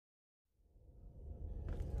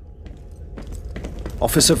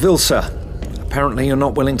Officer Vilsa, apparently you're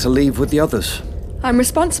not willing to leave with the others. I'm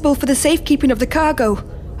responsible for the safekeeping of the cargo.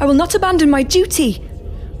 I will not abandon my duty.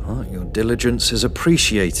 Well, your diligence is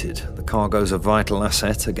appreciated. The cargo's a vital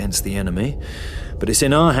asset against the enemy. But it's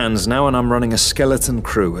in our hands now, and I'm running a skeleton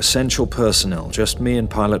crew, essential personnel, just me and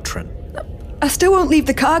Pilot Trent. I still won't leave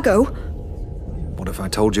the cargo. What if I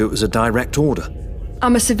told you it was a direct order?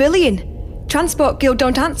 I'm a civilian. Transport Guild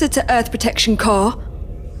don't answer to Earth Protection Corps.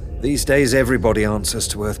 These days everybody answers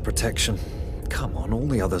to Earth Protection. Come on, all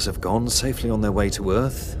the others have gone, safely on their way to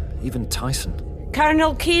Earth. Even Tyson.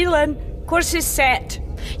 Colonel Keelan, course is set.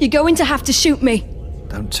 You're going to have to shoot me.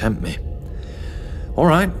 Don't tempt me. All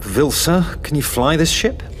right, Vilsa, can you fly this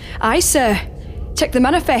ship? Aye, sir. Check the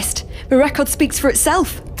manifest. The record speaks for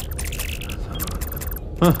itself.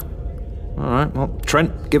 Huh. All right, well,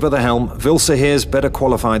 Trent, give her the helm. Vilsa here's better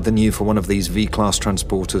qualified than you for one of these V-class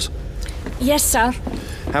transporters. Yes, sir.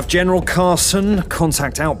 Have General Carson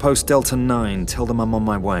contact Outpost Delta 9. Tell them I'm on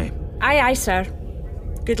my way. Aye, aye, sir.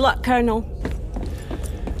 Good luck, Colonel.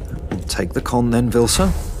 Take the con then,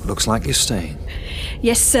 Vilsa. Looks like you're staying.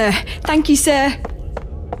 Yes, sir. Thank you, sir.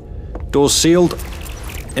 Doors sealed.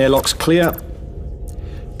 Airlocks clear.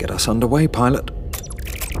 Get us underway, pilot.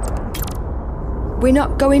 We're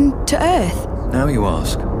not going to Earth? Now you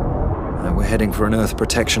ask. We're heading for an Earth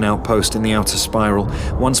protection outpost in the outer spiral,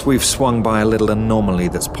 once we've swung by a little anomaly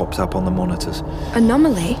that's popped up on the monitors.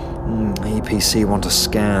 Anomaly? EPC want a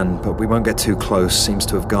scan, but we won't get too close. Seems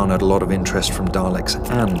to have garnered a lot of interest from Daleks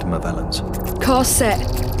and Movellans. Course set.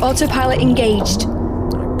 Autopilot engaged.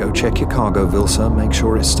 Go check your cargo, Vilsa. Make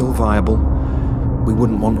sure it's still viable. We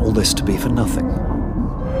wouldn't want all this to be for nothing.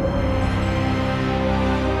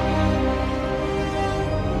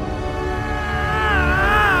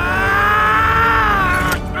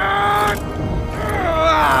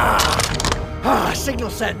 Signal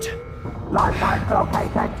sent.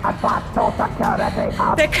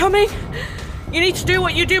 They're coming. You need to do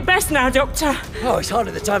what you do best now, Doctor. Oh, it's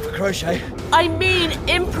hardly the time for crochet. I mean,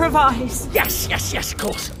 improvise. Yes, of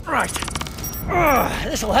course. Right.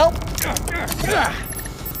 This'll help.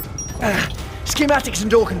 Schematics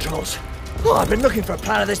and door controls. Oh, I've been looking for a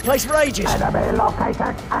plan of this place for ages. Enemy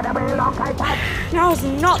located! Enemy located! Now's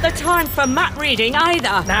not the time for map reading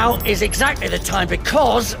either. Now is exactly the time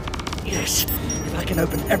because... Yes, if I can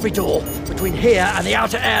open every door between here and the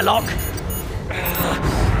outer airlock...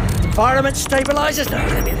 environment stabilizers? No, I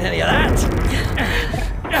don't need any of that.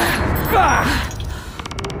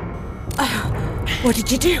 What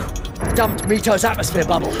did you do? Dumped Mito's atmosphere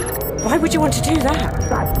bubble. Why would you want to do that?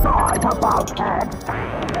 Destroy the bulkhead!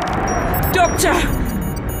 Doctor!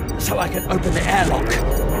 So I can open the airlock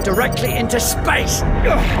directly into space.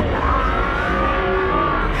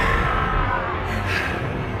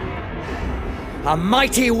 A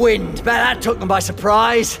mighty wind. Bet that took them by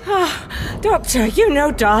surprise. Doctor, you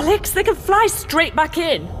know Daleks. They can fly straight back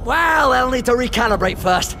in. Well, they'll need to recalibrate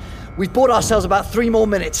first. We've bought ourselves about 3 more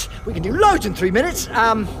minutes. We can do loads in 3 minutes.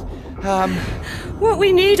 Won't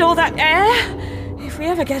we need all that air? If we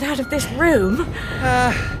ever get out of this room.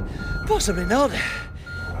 Possibly not.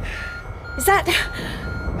 Is that...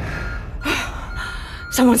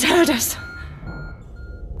 Someone's heard us.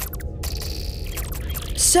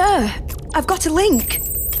 Sir, I've got a link.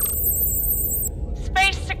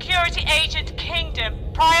 Space Security Agent Kingdom,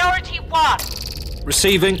 Priority 1.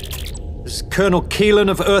 Receiving. This is Colonel Keelan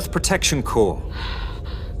of Earth Protection Corps.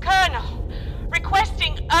 Colonel,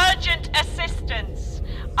 requesting urgent assistance.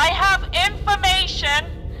 I have information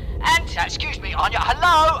and... excuse me, Anya.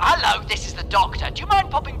 Hello, this is the Doctor. Do you mind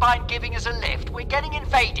popping by and giving us a lift? We're getting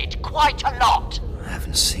invaded quite a lot. I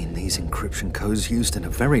haven't seen these encryption codes used in a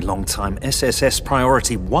very long time. SSS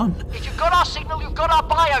Priority 1. If you've got our signal, you've got our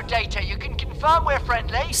biodata. You can confirm we're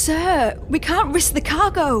friendly. Sir, we can't risk the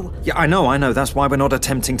cargo. Yeah, I know. That's why we're not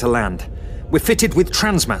attempting to land. We're fitted with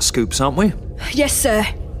transmat scoops, aren't we? Yes, sir.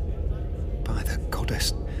 By the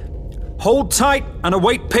goddess. Hold tight and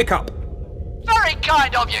await pickup. Very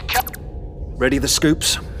kind of you, Ready the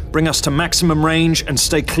scoops? Bring us to maximum range and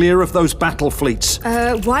stay clear of those battle fleets.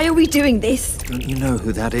 Why are we doing this? Don't you know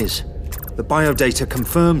who that is? The biodata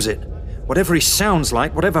confirms it. Whatever he sounds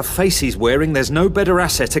like, whatever face he's wearing, there's no better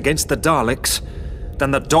asset against the Daleks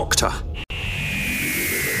than the Doctor.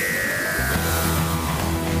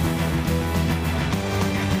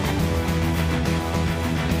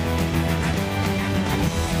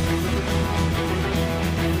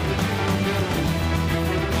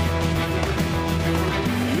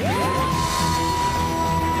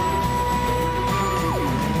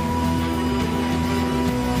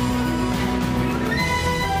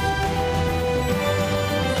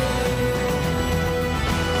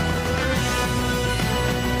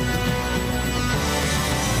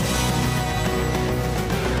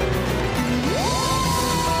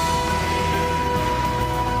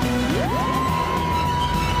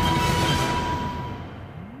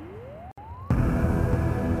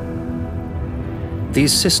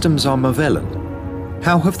 These systems are Movellan.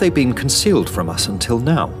 How have they been concealed from us until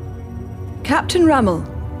now? Captain Rammel,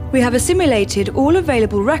 we have assimilated all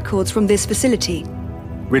available records from this facility.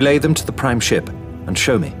 Relay them to the Prime ship and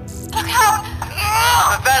show me. Look out!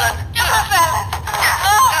 Movellan!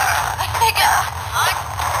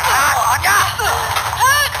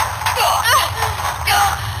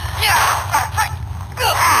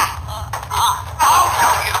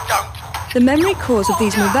 The memory cores of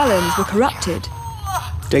these Movellans were corrupted.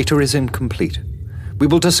 Data is incomplete. We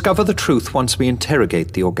will discover the truth once we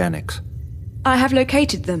interrogate the organics. I have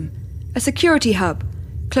located them. A security hub,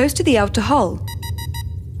 close to the outer hull.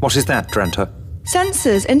 What is that, Dranta?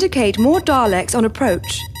 Sensors indicate more Daleks on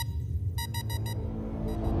approach.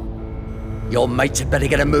 Your mates had better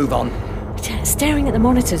get a move on. Staring at the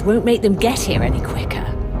monitors won't make them get here any quicker.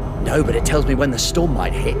 No, but it tells me when the storm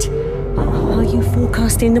might hit. Are you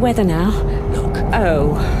forecasting the weather now? Look.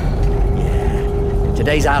 Oh. Yeah.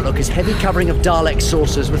 Today's outlook is heavy covering of Dalek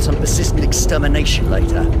saucers with some persistent extermination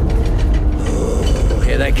later. Oh,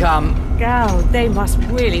 here they come. Oh, they must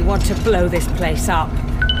really want to blow this place up.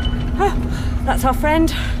 Oh, that's our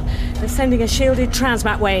friend. They're sending a shielded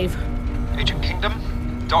transmat wave. Agent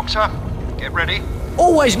Kingdom, Doctor, get ready.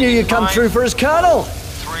 Always knew you'd come 5, through for us, Colonel.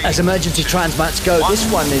 3, As emergency transmats go, 1.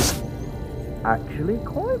 this one is actually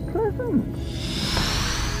quite pleasant.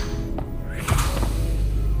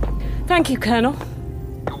 Thank you, Colonel.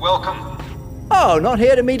 You're welcome. Oh, not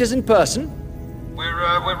here to meet us in person? We're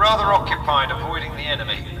rather occupied avoiding the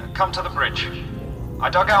enemy. Come to the bridge. I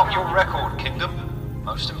dug out your record, Kingdom.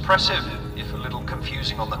 Most impressive, if a little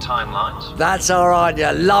confusing on the timelines. That's our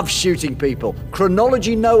idea. Love shooting people.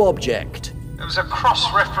 Chronology no object. There was a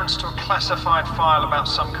cross-reference to a classified file about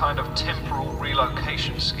some kind of temporal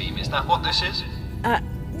relocation scheme. Is that what this is?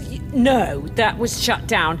 No, that was shut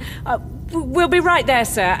down. We'll be right there,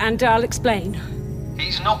 sir, and I'll explain.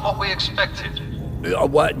 He's not what we expected.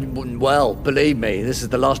 Well, believe me, this is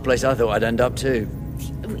the last place I thought I'd end up too.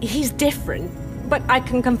 He's different, but I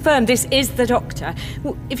can confirm this is the Doctor.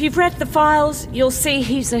 If you've read the files, you'll see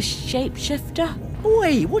he's a shapeshifter.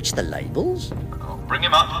 Oi, watch the labels. Oh, bring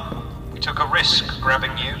him up. We took a risk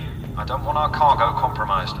grabbing you. I don't want our cargo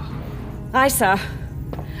compromised. Aye, sir.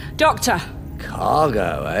 Doctor.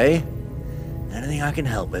 Cargo, eh? Anything I can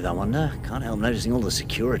help with, I wonder? Can't help noticing all the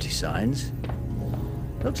security signs.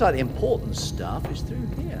 Looks like the important stuff is through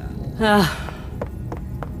here. Well.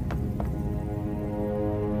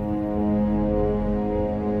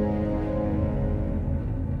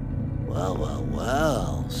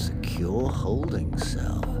 Secure holding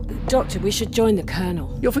cell. Doctor, we should join the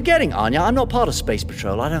Colonel. You're forgetting, Anya. I'm not part of Space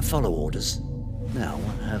Patrol. I don't follow orders. Now,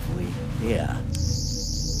 what have we here?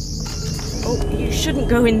 Oh, you shouldn't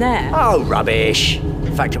go in there. Oh, rubbish.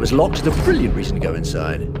 In fact, it was locked. It's a brilliant reason to go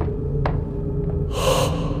inside.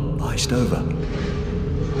 Iced over.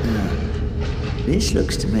 This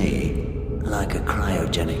looks to me like a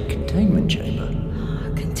cryogenic containment chamber.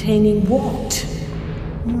 Containing what?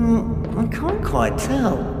 I can't quite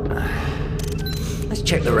tell. Let's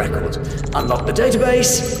check the records. Unlock the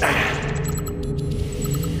database.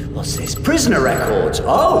 What's this? Prisoner records.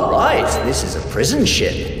 Oh, right. This is a prison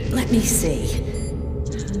ship. Let me see.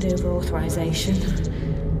 Handover authorization.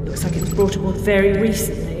 Looks like it was brought aboard very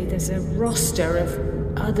recently. There's a roster of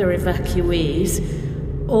other evacuees,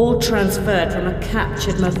 all transferred from a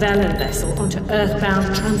captured Movellan vessel onto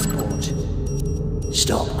Earthbound transport.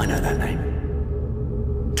 Stop. I know that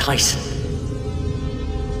name. Tyson.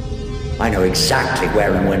 I know exactly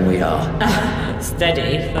where and when we are.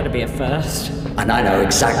 Steady. That'll be a first. And I know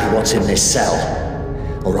exactly what's in this cell.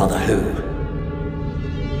 Or rather, who.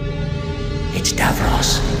 It's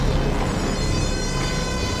Davros.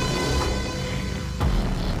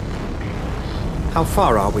 How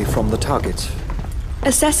far are we from the target?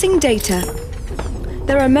 Assessing data.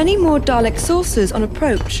 There are many more Dalek saucers on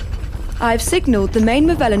approach. I've signaled the main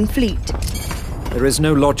Movellan fleet. There is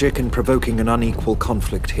no logic in provoking an unequal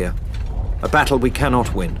conflict here. A battle we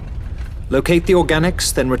cannot win. Locate the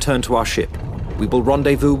organics, then return to our ship. We will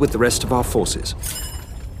rendezvous with the rest of our forces.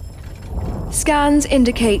 Scans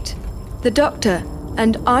indicate the Doctor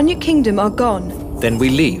and Anya Kingdom are gone. Then we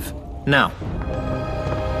leave. Now.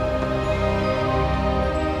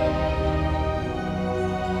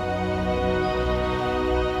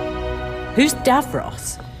 Who's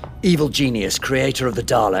Davros? Evil genius, creator of the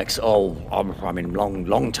Daleks. Oh, I mean,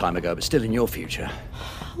 long time ago, but still in your future.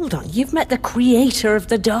 Hold on, you've met the creator of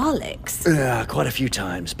the Daleks? Yeah, quite a few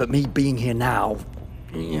times, but me being here now,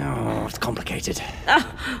 it's complicated.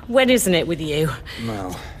 When isn't it with you?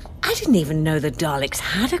 Well, I didn't even know the Daleks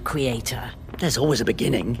had a creator. there's always a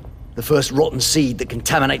beginning. The first rotten seed that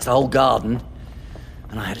contaminates the whole garden.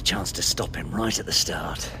 And I had a chance to stop him right at the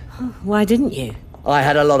start. Why didn't you? I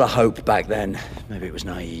had a lot of hope back then. Maybe it was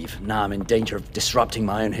naive. Now I'm in danger of disrupting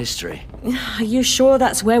my own history. Are you sure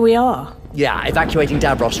that's where we are? Yeah, evacuating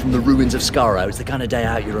Davros from the ruins of Skaro is the kind of day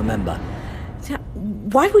out you remember.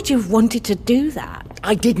 Why would you have wanted to do that?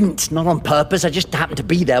 I didn't. Not on purpose. I just happened to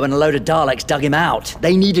be there when a load of Daleks dug him out.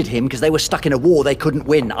 They needed him because they were stuck in a war they couldn't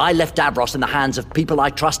win. I left Davros in the hands of people I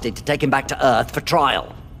trusted to take him back to Earth for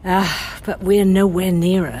trial. But we're nowhere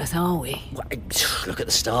near Earth, are we? Well, look at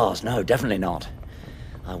the stars. No, definitely not.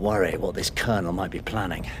 I worry what this colonel might be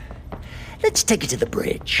planning. Let's take it to the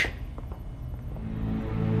bridge.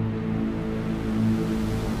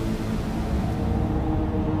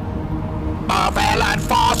 Movellan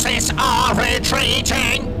forces are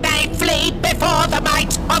retreating. They flee before the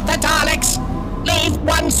might of the Daleks. Leave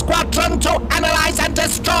one squadron to analyze and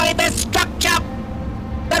destroy this structure.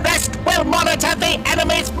 The rest will monitor the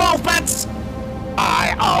enemy's movements.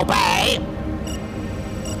 I obey.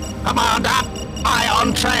 Commander,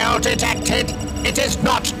 ion trail detected. It is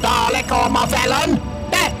not Dalek or Movellan.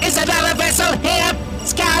 There is another vessel here.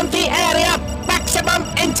 Scan the area. Maximum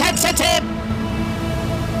intensity.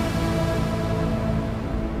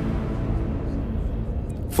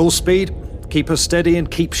 Full speed, keep us steady and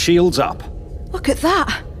keep shields up. Look at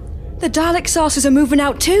that! The Dalek saucers are moving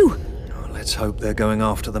out too! Oh, let's hope they're going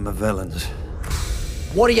after the Movellans.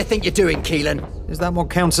 What do you think you're doing, Keelan? Is that what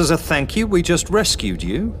counts as a thank you? We just rescued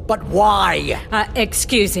you. But why?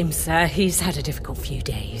 Excuse him, sir. He's had a difficult few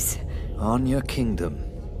days. Anya Kingdom.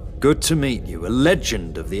 Good to meet you. A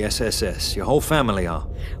legend of the SSS. Your whole family are.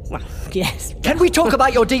 Well, yes. Can we talk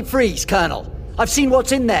about your deep freeze, Colonel? I've seen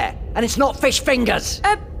what's in there, and it's not fish fingers.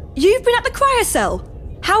 You've been at the cryocell?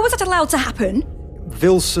 How was that allowed to happen?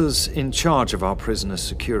 Vilsa's in charge of our prisoners'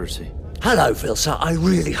 security. Hello, Vilsa. I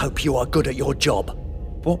really hope you are good at your job.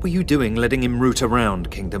 What were you doing letting him root around,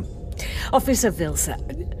 Kingdom? Officer Vilsa,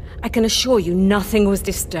 I can assure you nothing was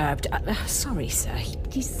disturbed. Sorry, sir.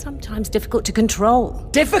 He's sometimes difficult to control.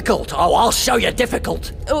 Difficult? Oh, I'll show you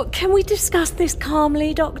difficult. Oh, can we discuss this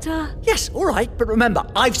calmly, Doctor? Yes, all right. But remember,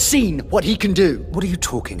 I've seen what he can do. What are you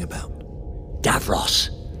talking about? Davros.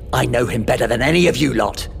 I know him better than any of you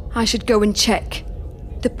lot. I should go and check.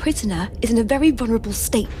 The prisoner is in a very vulnerable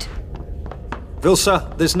state.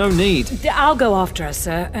 Vilsa, there's no need. I'll go after her,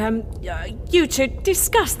 sir. You two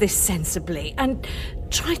discuss this sensibly and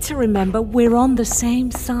try to remember we're on the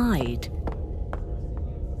same side.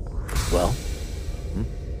 Well,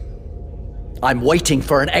 I'm waiting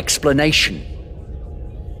for an explanation.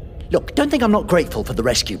 Look, don't think I'm not grateful for the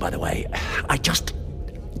rescue, by the way. I just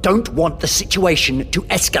don't want the situation to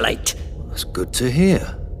escalate. That's good to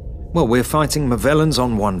hear. Well, we're fighting Movellans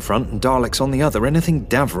on one front and Daleks on the other. Anything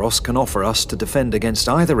Davros can offer us to defend against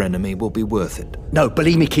either enemy will be worth it. No,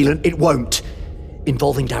 believe me, Keelan, it won't.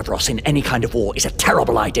 Involving Davros in any kind of war is a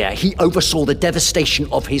terrible idea. He oversaw the devastation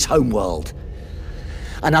of his homeworld.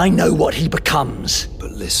 And I know what he becomes.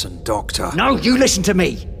 But listen, Doctor. No, you listen to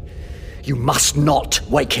me. You must not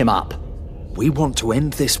wake him up. We want to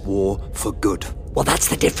end this war for good. Well, that's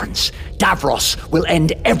the difference. Davros will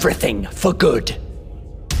end everything for good.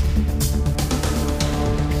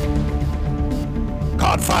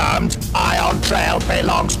 Confirmed. Ion Trail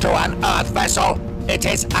belongs to an Earth vessel. It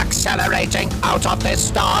is accelerating out of this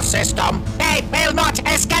star system. They will not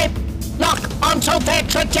escape. Lock onto their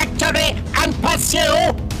trajectory and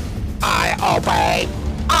pursue. I obey.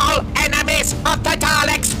 All enemies of the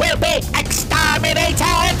Daleks will be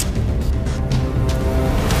exterminated.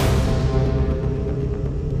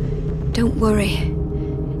 Don't worry.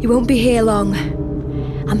 You won't be here long.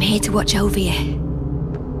 I'm here to watch over you.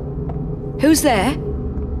 Who's there?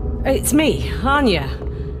 It's me, Anya.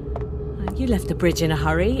 You left the bridge in a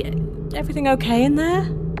hurry. Everything okay in there?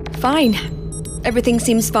 Fine. Everything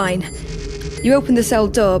seems fine. You opened the cell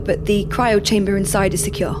door, but the cryo chamber inside is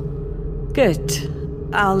secure. Good.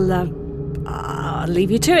 I'll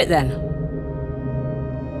leave you to it then.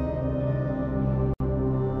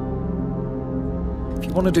 If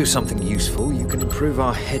you want to do something useful, you can improve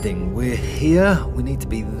our heading. We're here, we need to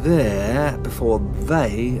be there before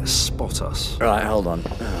they spot us. Right, hold on.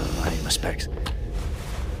 Oh, I need my specs.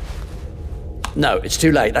 No, it's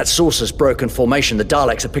too late. That saucer's broken formation. The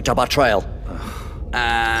Daleks have picked up our trail.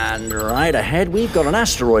 And right ahead, we've got an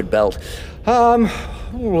asteroid belt.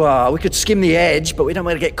 We could skim the edge, but we don't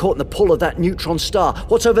want to get caught in the pull of that neutron star.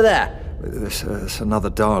 What's over there? It's another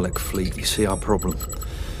Dalek fleet. You see our problem.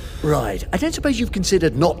 Right. I don't suppose you've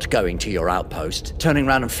considered not going to your outpost, turning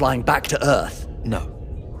around and flying back to Earth? No.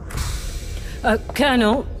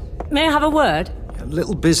 Colonel, may I have a word? A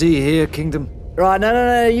little busy here, Kingdom. Right,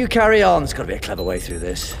 no, you carry on. There's got to be a clever way through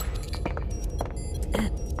this.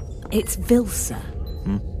 It's Vilsa.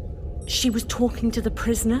 She was talking to the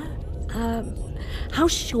prisoner. How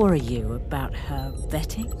sure are you about her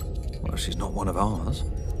vetting? Well, she's not one of ours.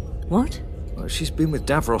 What? Well, she's been with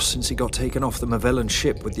Davros since he got taken off the Movellan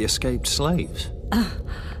ship with the escaped slaves.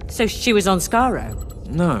 So she was on Skaro?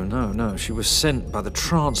 No. She was sent by the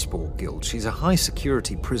Transport Guild. She's a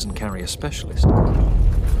high-security prison carrier specialist.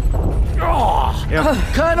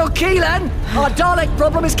 Colonel Keelan, our Dalek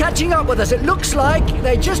problem is catching up with us. It looks like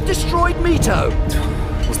they just destroyed Mito.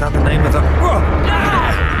 Was that the name of the...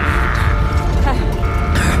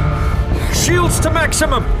 Shields to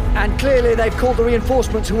maximum! And clearly they've called the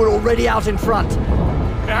reinforcements who were already out in front.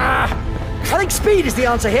 I think speed is the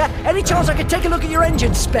answer here. Any chance I could take a look at your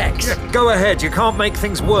engine specs? Yeah, go ahead, you can't make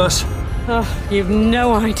things worse. Oh, you've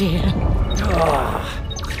no idea.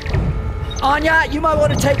 Anya, you might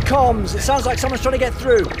want to take comms. It sounds like someone's trying to get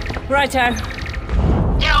through. Righto.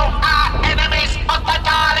 You are enemies of the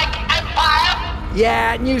Dalek Empire.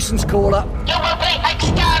 Yeah, nuisance caller. You will be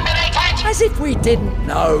exterminated. As if we didn't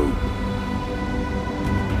know.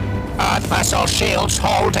 Earth vessel shields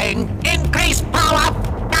holding. Increase power.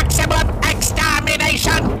 Maximum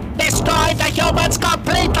extermination. Destroy the humans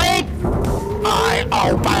completely. I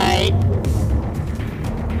obey.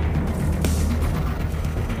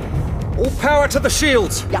 All power to the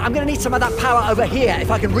shields! Yeah, I'm gonna need some of that power over here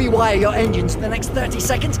if I can rewire your engines in the next 30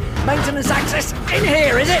 seconds. Maintenance access in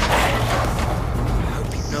here, is it? I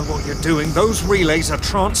hope you know what you're doing. Those relays are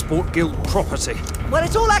Transport Guild property. Well,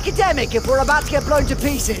 it's all academic if we're about to get blown to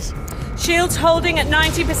pieces. Shields holding at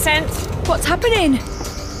 90%. What's happening?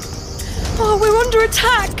 Oh, we're under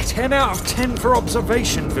attack! 10 out of 10 for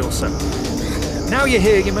observation, Vilsa. Now you're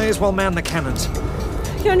here, you may as well man the cannons.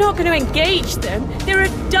 You're not going to engage them. There are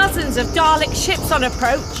dozens of Dalek ships on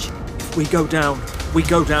approach. If we go down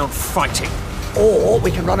fighting. Or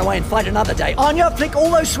we can run away and fight another day. Anya, flick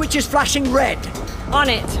all those switches flashing red. On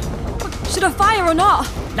it. Should I fire or not?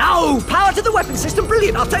 No! Power to the weapon system,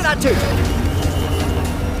 brilliant, I'll take that too.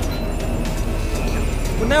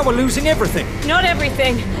 Well, now we're losing everything. Not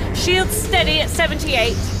everything. Shields steady at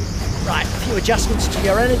 78. Right, a few adjustments to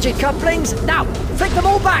your energy couplings. Now, flick them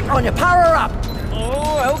all back, Anya, power her up.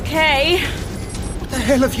 Oh, okay. What the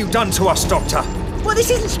hell have you done to us, Doctor? Well, this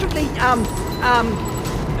isn't strictly,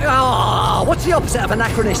 what's the opposite of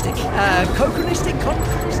anachronistic? Cochronistic?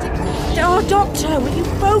 Conchronistic? Oh, Doctor, will you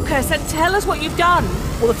focus and tell us what you've done?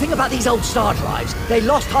 Well, the thing about these old star drives, they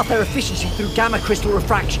lost half their efficiency through gamma crystal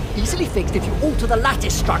refraction. Easily fixed if you alter the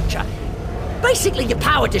lattice structure. Basically, your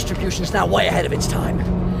power distribution's now way ahead of its time.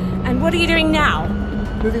 And what are you doing now?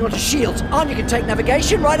 Moving on to shields. Anya can take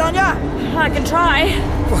navigation, right, Anya? I can try.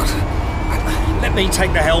 What? Let me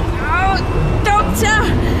take the helm. Oh, Doctor!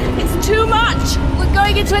 It's too much! We're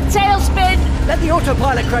going into a tailspin! Let the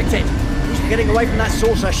autopilot correct it. He's getting away from that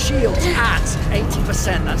saucer. Shields at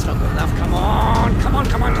 80%. That's not good enough. Come on.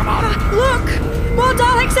 Look! More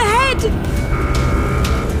Daleks ahead!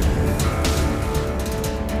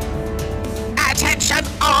 Attention,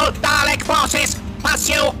 all Dalek forces!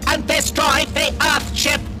 Pursue and destroy the Earth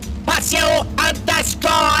ship! Pursue and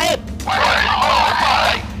destroy!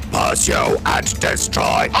 Pursue and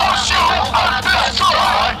destroy! Pursue and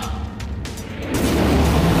destroy!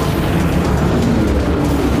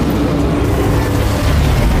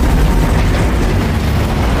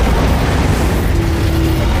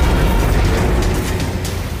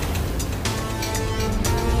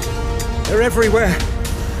 They're everywhere.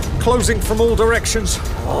 Closing from all directions.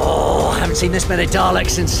 Oh, I haven't seen this many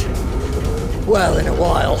Daleks since... well, in a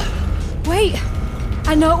while. Wait!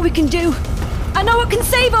 I know what we can do. I know what can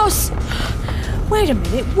save us! Wait a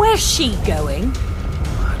minute, where's she going?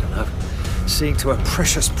 I don't know. Seeing to a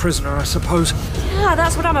precious prisoner, I suppose. Yeah,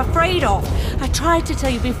 that's what I'm afraid of. I tried to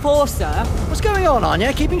tell you before, sir. What's going on,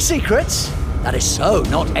 Anya? Keeping secrets? That is so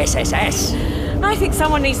not SSS. I think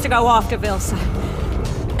someone needs to go after Vilsa.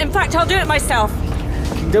 In fact, I'll do it myself.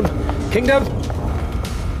 Kingdom!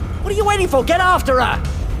 What are you waiting for? Get after her!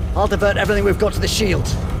 I'll divert everything we've got to the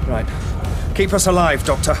shields. Right. Keep us alive,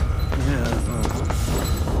 Doctor.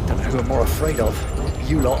 Don't know who I'm more afraid of.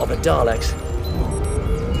 You lot or the Daleks.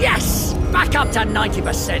 Yes! Back up to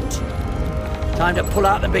 90%. Time to pull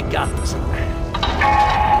out the big guns.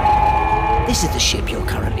 This is the ship you're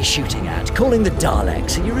currently shooting at. Calling the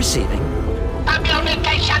Daleks. Are you receiving?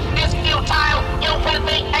 Communication is futile! You will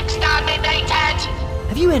be exterminated!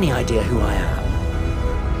 Have you any idea who I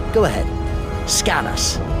am? Go ahead. Scan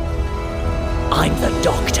us. I'm the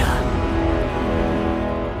Doctor.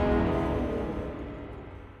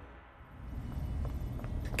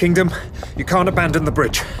 Kingdom, you can't abandon the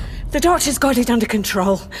bridge. The Doctor's got it under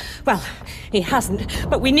control. Well, he hasn't,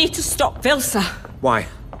 but we need to stop Vilsa. Why?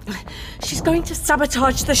 She's going to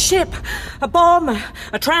sabotage the ship. A bomb,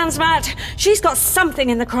 a transmat. She's got something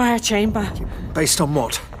in the cryo chamber. Based on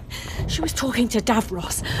what? She was talking to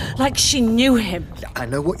Davros, like she knew him. I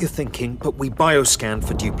know what you're thinking, but we bioscan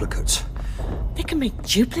for duplicates. They can make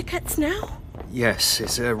duplicates now? Yes,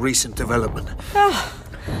 it's a recent development. Oh,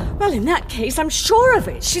 well, in that case, I'm sure of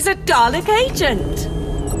it. She's a Dalek agent.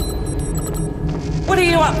 What are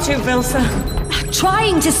you up to, Vilsa?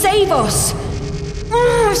 Trying to save us.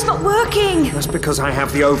 It's not working. That's because I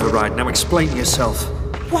have the override. Now explain yourself.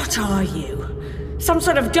 What are you? Some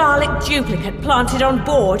sort of Dalek duplicate planted on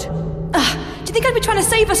board? Do you think I'd be trying to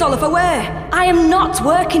save us all if I were? I am not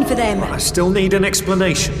working for them. I still need an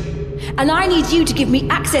explanation. And I need you to give me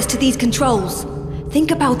access to these controls.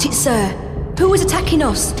 Think about it, sir. Who is attacking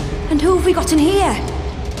us? And who have we got in here?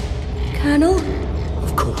 Colonel?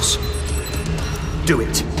 Of course. Do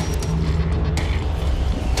it.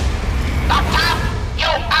 Doctor, you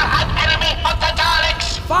are an enemy of the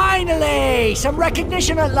Daleks! Finally! Some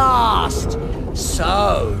recognition at last!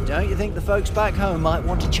 So, don't you think the folks back home might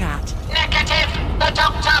want to chat? Negative! The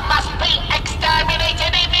Doctor must be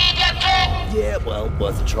exterminated immediately! Yeah, well,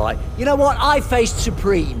 worth a try. You know what? I've faced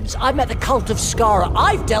Supremes. I've met the cult of Skara.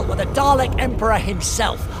 I've dealt with the Dalek Emperor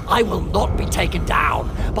himself. I will not be taken down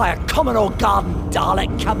by a Commodore Garden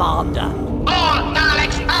Dalek commander. All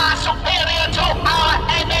Daleks are superior to our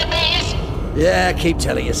enemies! Yeah, keep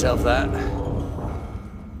telling yourself that.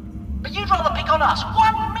 But you'd rather pick on us,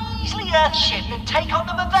 one measly Earthship, than take on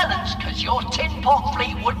the Movellans, because your tin pot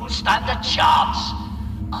fleet wouldn't stand a chance.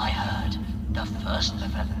 I heard the first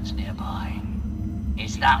Movellans nearby.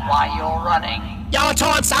 Is that why you're running? Your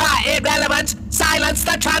taunts are irrelevant! Silence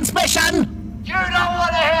the transmission! You don't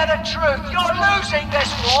want to hear the truth. You're losing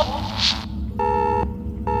this one.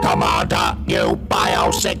 Commander, new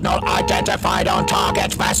biosignal identified on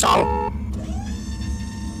target vessel.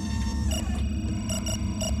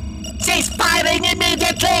 Cease firing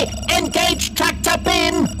immediately! Engage tractor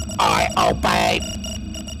beam! I obey.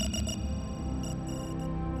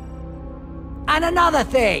 And another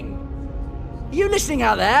thing. Are you listening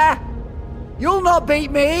out there? You'll not beat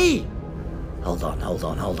me! Hold on.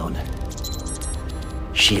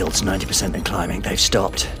 Shield's 90% been climbing. They've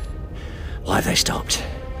stopped. Why have they stopped?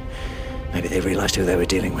 Maybe they realized who they were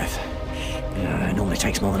dealing with. It normally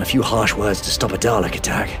takes more than a few harsh words to stop a Dalek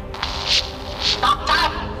attack. Doctor,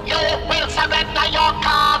 you will surrender your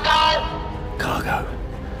cargo! Cargo?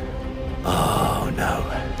 Oh, no.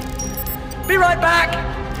 Be right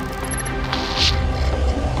back!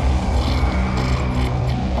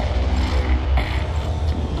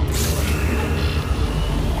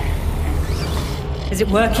 Is it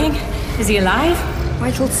working? Is he alive?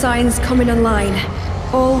 Vital signs coming online.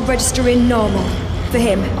 All registering normal. For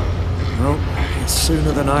him. Well, it's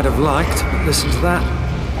sooner than I'd have liked, but listen to that.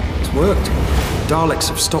 It's worked. Daleks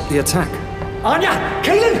have stopped the attack. Anya!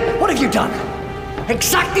 Kaelin! What have you done?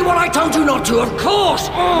 Exactly what I told you not to, of course!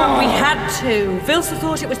 Well, we had to. Vilsa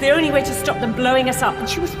thought it was the only way to stop them blowing us up, and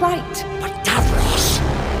she was right. But Davros!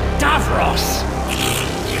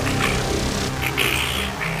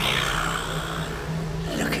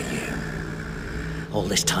 Look at you. All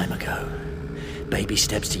this time ago. Baby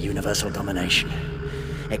steps to universal domination.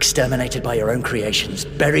 Exterminated by your own creations,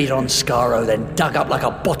 buried on Skaro, then dug up like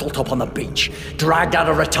a bottle top on the beach, dragged out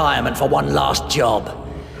of retirement for one last job.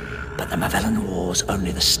 But the Movellan War's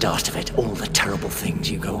only the start of it, all the terrible things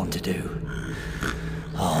you go on to do.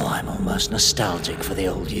 Oh, I'm almost nostalgic for the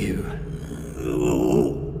old you.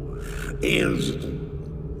 Who is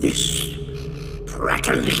this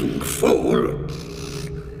prattling fool?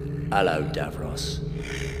 Hello, Davros.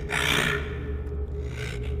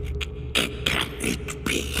 Can it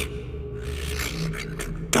be?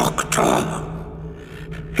 Doctor?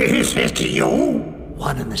 Is it you?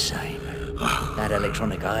 One and the same. That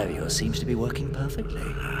electronic eye of yours seems to be working perfectly.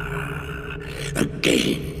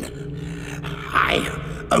 Again. I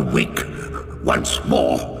awake once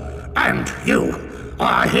more, and you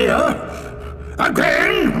are here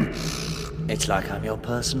again? It's like I'm your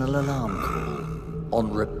personal alarm call.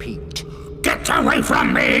 On repeat. Get away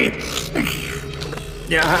from me!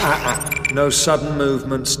 No sudden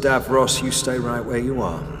movements, Davros. You stay right where you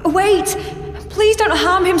are. Wait! Please don't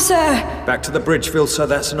harm him, sir! Back to the Bridgeville, sir.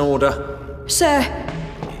 That's an order. Sir.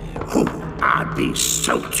 Who are these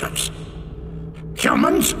soldiers?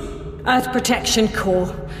 Humans? Earth Protection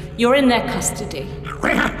Corps. You're in their custody.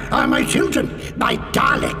 Where are my children? My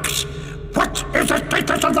Daleks? What is the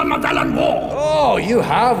status of the Movellan War? Oh, you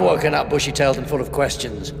have woken up bushy-tailed and full of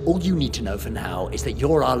questions. All you need to know for now is that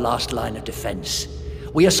you're our last line of defense.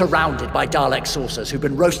 We are surrounded by Dalek saucers who've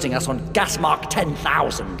been roasting us on gas mark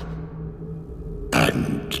 10,000.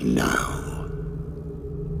 And But now,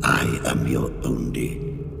 I am your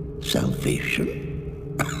only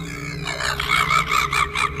salvation.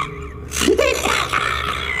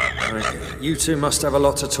 You two must have a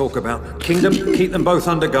lot to talk about. Kingdom, keep them both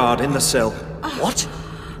under guard in the cell. What?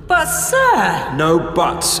 But, sir! No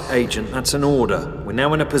buts, Agent. That's an order. We're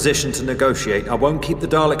now in a position to negotiate. I won't keep the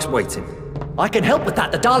Daleks waiting. I can help with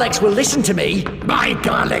that. The Daleks will listen to me. My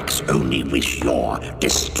Daleks only wish your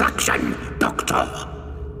destruction, Doctor.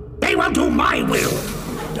 They will do my will.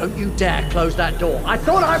 Don't you dare close that door. I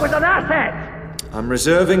thought I was an asset! I'm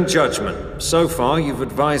reserving judgment. So far, you've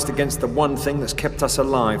advised against the one thing that's kept us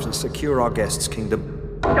alive and secure our guests,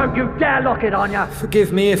 Kingdom. Don't you dare lock it, Anya!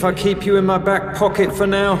 Forgive me if I keep you in my back pocket for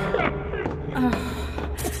now.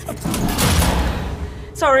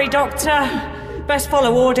 Sorry, Doctor. Best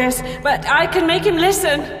follow orders, but I can make him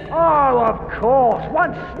listen. Oh, of course.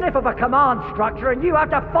 One sniff of a command structure and you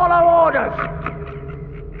have to follow orders.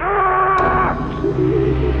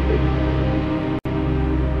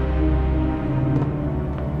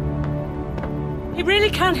 He really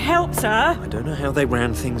can't help, sir. I don't know how they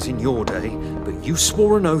ran things in your day, but you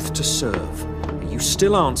swore an oath to serve. And you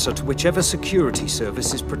still answer to whichever security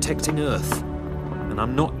service is protecting Earth. And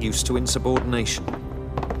I'm not used to insubordination.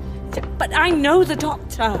 But I know the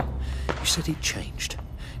Doctor. You said he'd changed.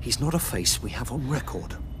 He's not a face we have on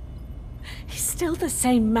record. He's still the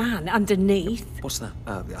same man underneath. What's that?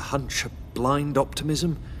 A hunch of blind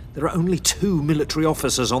optimism? There are only 2 military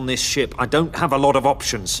officers on this ship. I don't have a lot of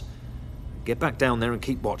options. Get back down there and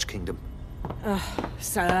keep watch, Kingdom.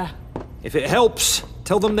 Sir. If it helps,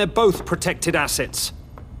 tell them they're both protected assets.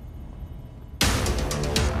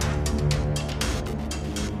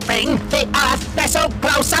 Bring the Earth vessel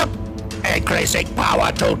closer. Increasing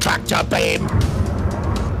power to tractor beam.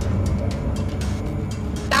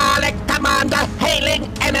 Dalek Commander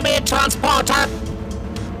hailing enemy transporter.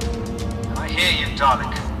 I hear you,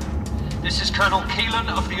 Dalek. This is Colonel Keelan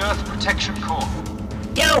of the Earth Protection Corps.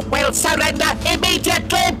 You will surrender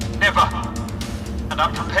immediately! Never. And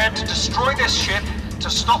I'm prepared to destroy this ship to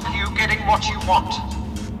stop you getting what you want.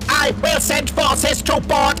 I will send forces to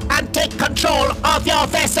board and take control of your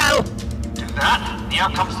vessel! Do that, the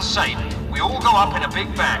outcome's the same. We all go up in a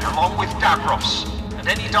big bang, along with Davros, and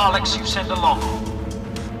any Daleks you send along.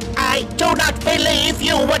 I do not believe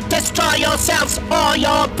you would destroy yourselves or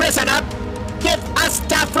your prisoner. Give us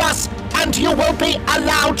Davros, and you will be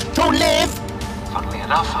allowed to live. Funnily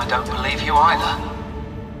enough, I don't believe you either.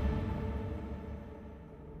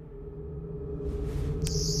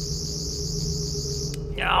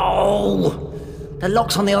 No! The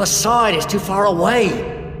lock's on the other side. It's too far away.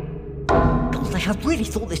 God, they have really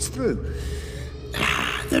thought this through.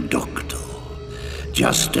 The Doctor,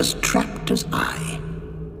 just as trapped as I.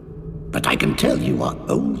 But I can tell you are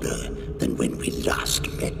older than when we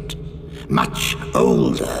last met. Much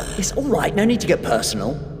older. It's all right. No need to get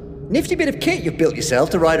personal. Nifty bit of kit you've built yourself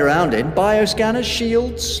to ride around in. Bioscanners,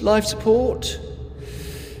 shields, life support.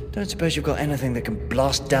 Don't suppose you've got anything that can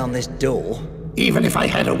blast down this door? Even if I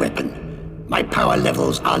had a weapon, my power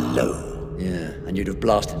levels are low. Yeah, and you'd have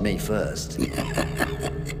blasted me first.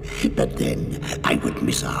 But then I would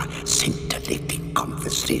miss our scintillating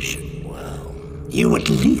conversation. Well, you at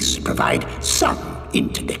least provide some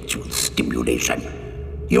intellectual stimulation.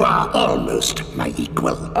 You are almost my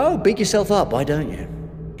equal. oh, beat yourself up, why don't you?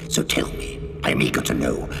 So tell me, I'm eager to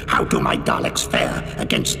know, how do my Daleks fare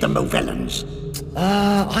against the Movellans?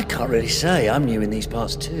 I can't really say. I'm new in these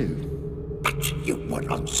parts too. But you were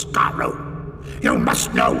on Skaro. You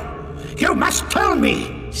must know. You must tell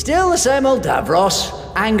me. Still the same old Davros.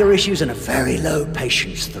 Anger issues and a very low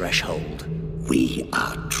patience threshold. We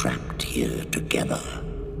are trapped here together.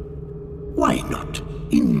 Why not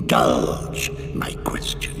indulge my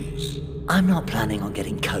questions? I'm not planning on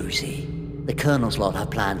getting cozy. The Colonel's lot have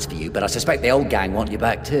plans for you, but I suspect the old gang want you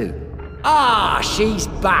back too. Ah, she's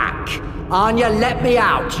back. Anya, let me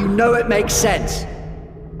out. You know it makes sense.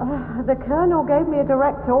 The Colonel gave me a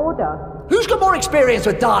direct order. Who's got more experience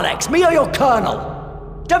with Daleks, me or your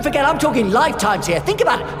Colonel? Don't forget, I'm talking lifetimes here. Think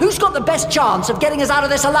about it. Who's got the best chance of getting us out of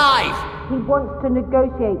this alive? He wants to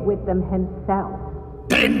negotiate with them himself.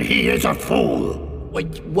 Then he is a fool.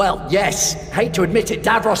 Well, yes. Hate to admit it,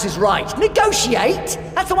 Davros is right. Negotiate?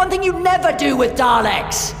 That's the one thing you never do with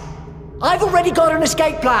Daleks. I've already got an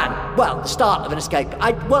escape plan. Well, the start of an escape.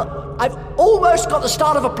 I've almost got the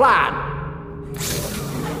start of a plan.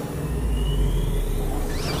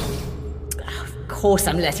 Of course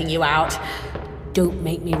I'm letting you out. Don't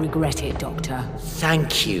make me regret it, Doctor.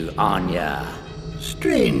 Thank you, Anya.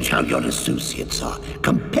 Strange how your associates are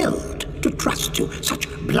compelled to trust you. Such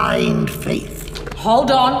blind faith.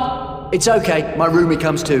 Hold on. It's okay. My roomie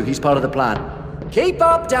comes too. He's part of the plan. Keep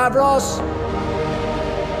up, Davros!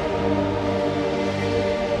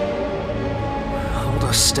 Hold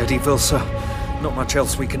us steady, Vilsa. Not much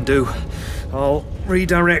else we can do. I'll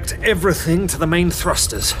redirect everything to the main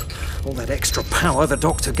thrusters. All that extra power the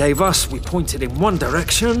Doctor gave us, we pointed in one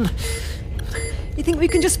direction. You think we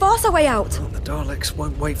can just force our way out? Well, the Daleks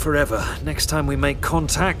won't wait forever. Next time we make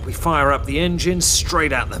contact, we fire up the engines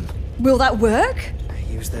straight at them. Will that work? They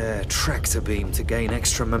use their tractor beam to gain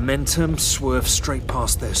extra momentum, swerve straight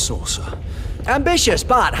past their saucer. Ambitious,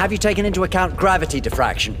 but have you taken into account gravity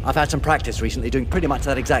diffraction? I've had some practice recently doing pretty much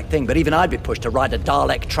that exact thing, but even I'd be pushed to ride a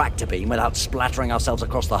Dalek tractor beam without splattering ourselves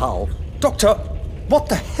across the hull. Doctor, what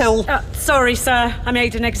the hell? Sorry, sir. I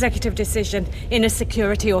made an executive decision. Inner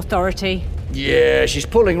Security Authority. Yeah, she's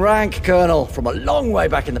pulling rank, Colonel, from a long way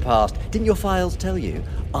back in the past. Didn't your files tell you?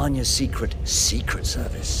 Anya's secret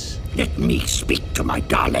service. Let me speak to my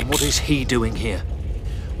Daleks. What is he doing here?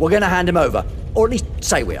 We're going to hand him over. Or at least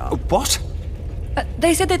say we are. What?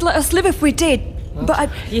 They said they'd let us live if we did, but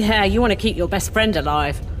Yeah, you want to keep your best friend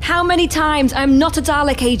alive. how many times? I'm not a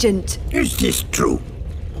Dalek agent. Is this true?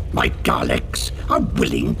 My Daleks are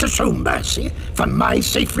willing to show mercy for my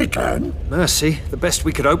safe return? Mercy? The best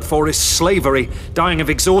we could hope for is slavery, dying of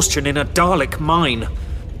exhaustion in a Dalek mine.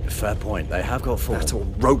 Fair point, they have got form. That or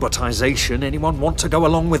robotization. Anyone want to go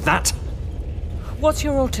along with that? What's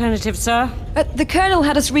your alternative, sir? The Colonel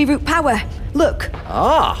had us reroute power. Look.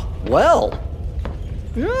 Ah, well.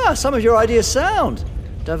 Yeah, some of your ideas sound.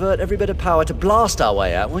 Divert every bit of power to blast our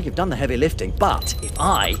way out. Well, you've done the heavy lifting, but if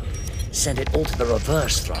I send it all to the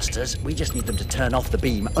reverse thrusters, we just need them to turn off the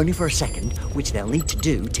beam, only for a second, which they'll need to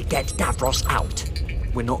do to get Davros out.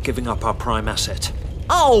 We're not giving up our prime asset.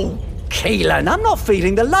 Oh, Keelan, I'm not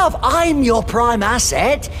feeling the love. I'm your prime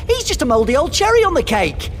asset. He's just a mouldy old cherry on the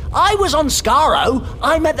cake. I was on Skaro.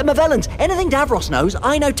 I met the Movellans. Anything Davros knows,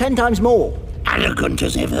 I know 10 times more. Arrogant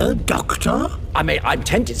as ever, Doctor? I mean, I'm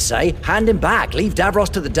tempted to say, hand him back, leave Davros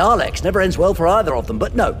to the Daleks. Never ends well for either of them.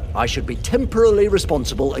 But no, I should be temporarily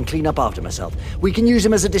responsible and clean up after myself. We can use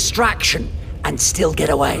him as a distraction and still get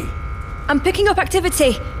away. I'm picking up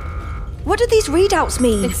activity. What do these readouts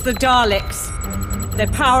mean? It's the Daleks. They're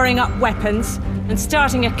powering up weapons and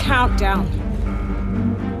starting a countdown.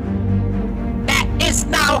 There is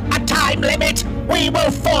now a time limit. We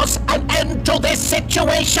will force an end to this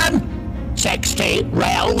situation. 60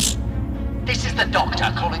 rails. This is the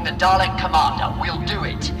Doctor calling the Dalek Commander. We'll do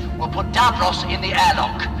it. We'll put Davros in the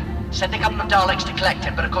airlock. Send a couple of Daleks to collect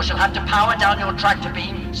him, but of course you'll have to power down your tractor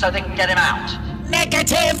beam so they can get him out.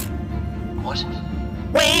 Negative. What?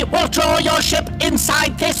 We will draw your ship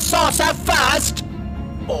inside this saucer first.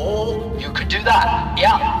 Or you could do that.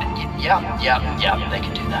 Yeah, they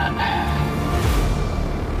could do that.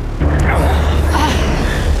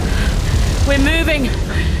 We're moving.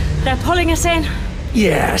 They're pulling us in.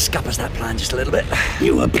 Yeah, scuppers that plan just a little bit.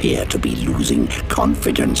 You appear to be losing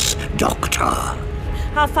confidence, Doctor.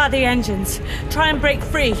 How far the engines? Try and break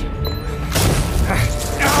free.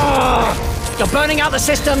 You're burning out the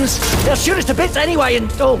systems. They'll shoot us to bits anyway in,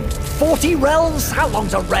 40 rels? How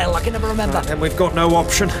long's a rel? I can never remember. Then we've got no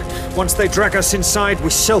option. Once they drag us inside, we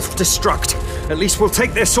self-destruct. At least we'll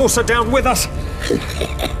take their saucer down with us.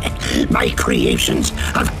 My creations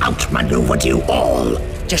have outmaneuvered you all.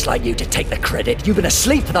 Just like you to take the credit. You've been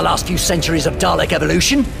asleep for the last few centuries of Dalek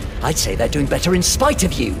evolution. I'd say they're doing better in spite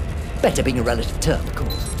of you. Better being a relative term, of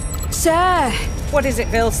course. Sir, What is it,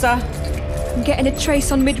 Vilsa? I'm getting a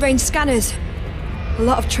trace on mid-range scanners. A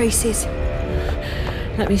lot of traces.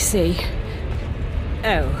 Let me see.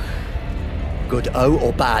 Oh, Good O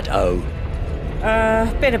or bad O?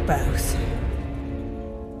 bit of both.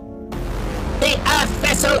 The Earth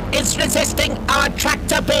vessel is resisting our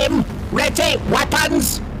tractor beam. Ready,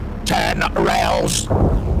 weapons? 10 rails.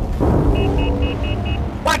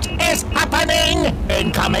 What is happening?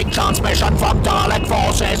 Incoming transmission from Dalek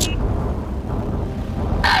forces.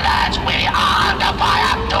 Alert, we are under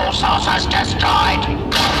fire. 2 saucers destroyed.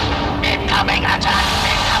 Incoming attack.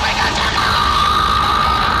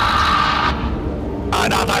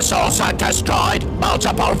 Another saucer destroyed.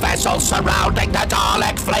 Multiple vessels surrounding the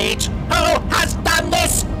Dalek fleet. Who has done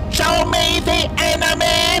this? Show me the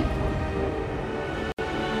enemy!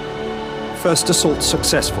 First assault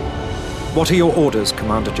successful. What are your orders,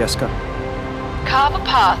 Commander Jeska? Carve a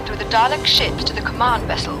path through the Dalek ships to the command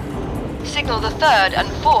vessel. Signal the 3rd and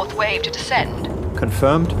 4th wave to descend.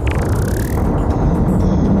 Confirmed.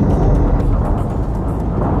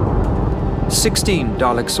 16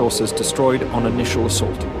 Dalek saucers destroyed on initial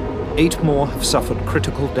assault. 8 more have suffered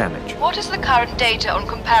critical damage. What is the current data on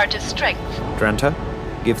comparative strength? Dranta,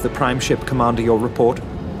 give the Prime Ship Commander your report.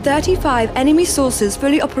 35 enemy sources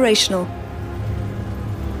fully operational.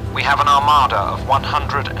 We have an armada of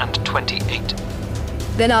 128.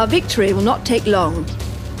 Then our victory will not take long.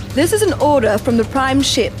 This is an order from the Prime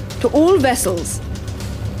ship to all vessels.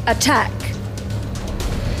 Attack.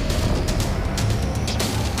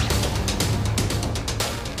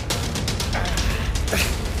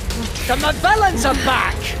 The Movellans are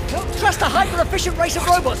back! Don't trust a hyper-efficient race of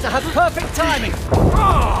robots to have perfect timing.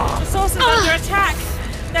 The source is under attack.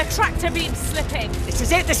 Their tractor beam's slipping. This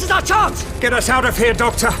is it! This is our chance! Get us out of here,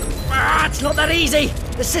 Doctor! It's not that easy!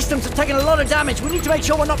 The systems have taken a lot of damage. We need to make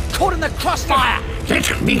sure we're not caught in the crossfire!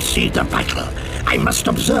 Let me see the battle. I must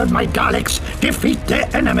observe my Daleks defeat their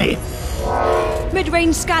enemy.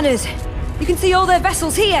 Mid-range scanners. You can see all their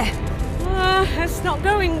vessels here. It's not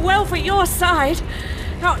going well for your side.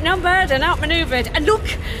 Outnumbered and outmaneuvered. And look,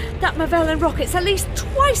 that Movellan rocket's at least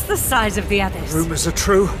twice the size of the others. Rumours are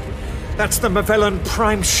true. That's the Movellan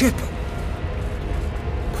Prime ship.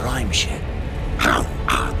 Prime ship? How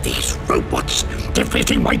are these robots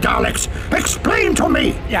defeating my Daleks? Explain to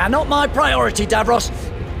me! Yeah, not my priority, Davros.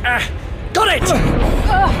 Got it!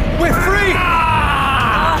 We're free!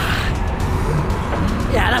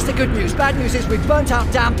 Yeah, that's the good news. Bad news is we've burnt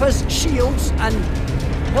out dampers, shields, and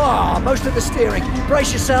most of the steering.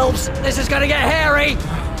 Brace yourselves. This is going to get hairy.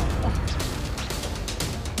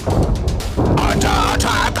 Under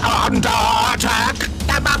attack! Under attack!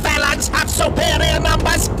 The Movellans have superior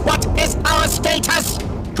numbers! What is our status?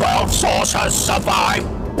 12 sources survive.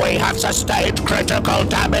 We have sustained critical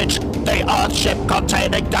damage. The Earthship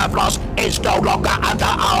containing Davros is no longer under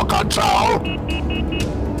our control.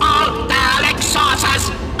 All Dalek sources,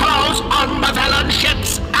 close on Movellan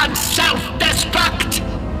ships and self-destruct!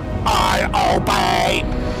 I obey!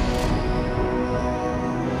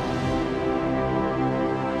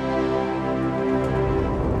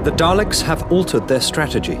 The Daleks have altered their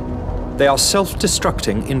strategy. They are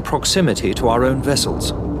self-destructing in proximity to our own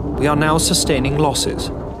vessels. We are now sustaining losses.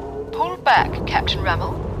 Pull back, Captain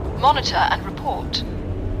Rammel. Monitor and report.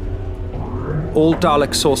 All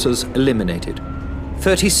Dalek sources eliminated.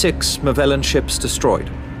 36 Movellan ships destroyed.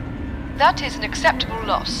 That is an acceptable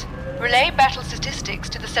loss. Relay battle statistics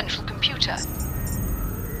to the central computer.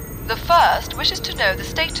 The first wishes to know the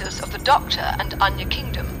status of the Doctor and Anya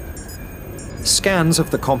Kingdom. Scans of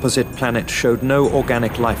the composite planet showed no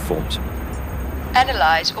organic life forms.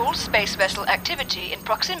 Analyze all space vessel activity in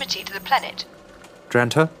proximity to the planet.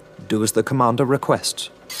 Dranta, do as the commander requests.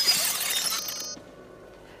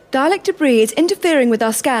 Dalek debris is interfering with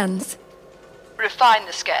our scans. Refine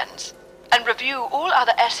the scans and review all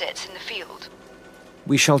other assets in the field.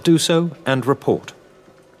 We shall do so and report.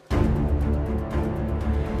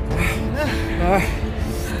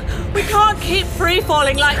 We can't keep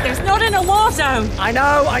free-falling like this, not in a war zone. I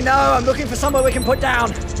know. I'm looking for somewhere we can put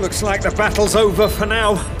down. Looks like the battle's over for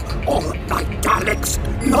now. All my Daleks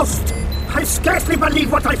lost! I scarcely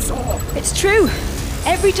believe what I saw! It's true.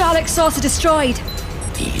 Every Dalek source is destroyed.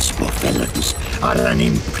 These Movellans are an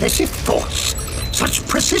impressive force. Such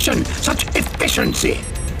precision, such efficiency.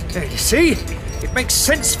 There you see? It makes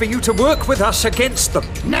sense for you to work with us against them.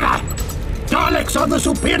 Never! Daleks are the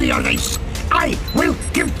superior race. I will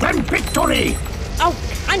give them victory! Oh,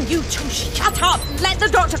 can you two shut up? Let the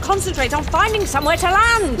Doctor concentrate on finding somewhere to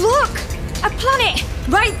land. Look! A planet!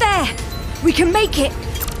 Right there! We can make it.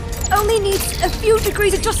 Only needs a few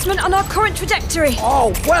degrees adjustment on our current trajectory.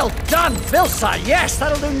 Oh, well done, Vilsa. Yes,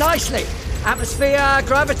 that'll do nicely. Atmosphere,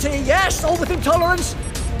 gravity, yes, all within tolerance.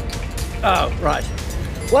 Oh, right.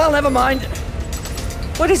 Well, never mind.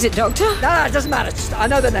 What is it, Doctor? Nah, it doesn't matter. I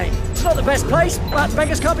know the name. It's not the best place, but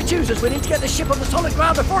beggars can't be choosers. We need to get this ship on the solid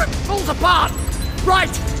ground before it falls apart. Right,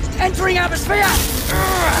 entering atmosphere.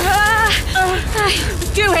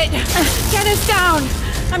 Do it. Get us down.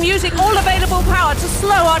 I'm using all available power to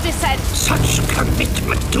slow our descent. Such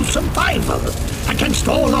commitment to survival. Against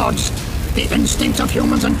all odds. The instincts of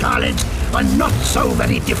humans and Daleks are not so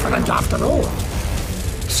very different after all.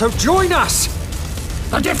 So join us!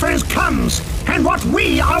 The difference comes in what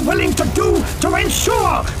we are willing to do to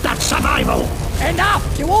ensure that survival.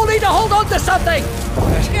 Enough! You all need to hold on to something!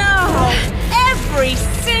 Oh, every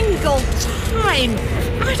single time!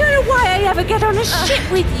 I don't know why I ever get on a ship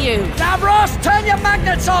with you. Davros, turn your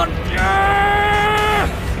magnets on!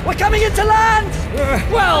 We're coming into land!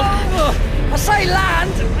 Well, I say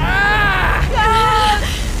land!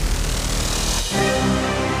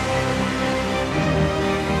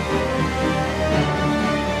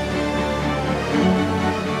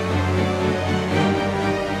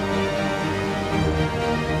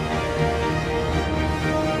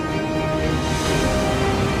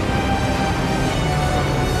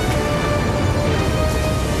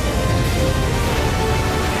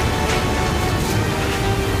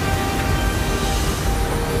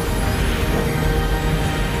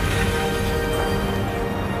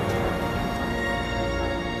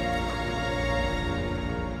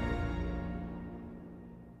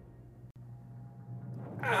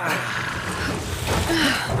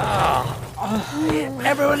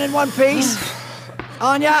 Everyone in one piece?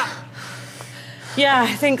 Anya? Yeah,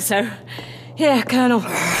 I think so. Here, Colonel.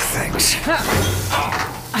 Thanks.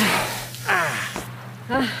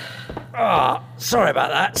 Sorry about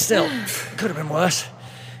that. Still, could have been worse.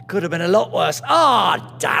 Could have been a lot worse.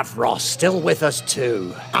 Davros, still with us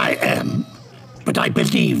too. I am, but I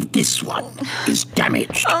believe this one is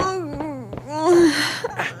damaged.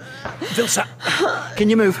 Vilsa, can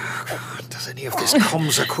you move? Does any of this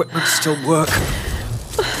comms equipment still work?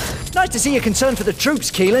 Nice to see you're concerned for the troops,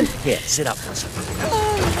 Keelan. Here, sit up, Vilsa.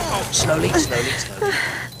 Slowly.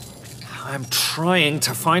 I'm trying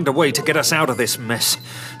to find a way to get us out of this mess.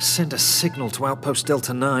 Send a signal to Outpost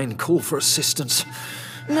Delta 9. Call for assistance.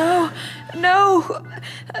 No.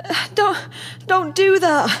 Don't do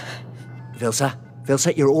that.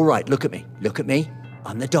 Vilsa, you're all right. Look at me.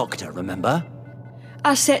 I'm the doctor, remember?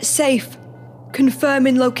 Asset safe.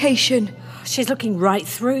 Confirming location. She's looking right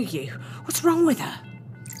through you. What's wrong with her?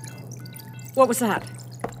 What was that?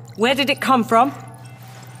 Where did it come from?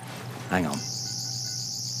 Hang on.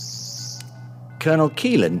 Colonel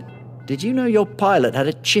Keelan, did you know your pilot had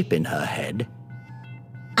a chip in her head?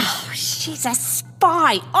 Oh, she's a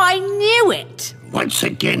spy. I knew it. Once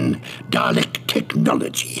again, Dalek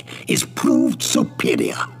technology is proved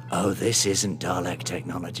superior. Oh, this isn't Dalek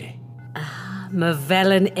technology.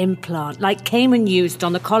 Movellan implant, like Cayman used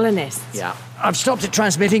on the colonists. Yeah. I've stopped it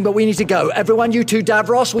transmitting, but we need to go. Everyone, you two,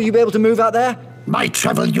 Davros, will you be able to move out there? My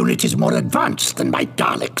travel unit is more advanced than my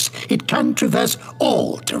Daleks. It can traverse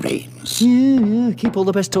all terrains. Yeah, keep all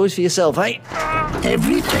the best toys for yourself, eh?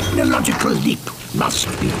 Every technological leap must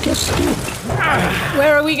be tested.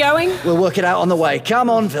 Where are we going? We'll work it out on the way. Come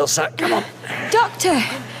on, Vilsa, come on. Doctor,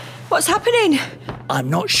 what's happening? I'm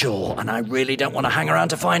not sure, and I really don't want to hang around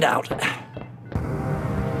to find out.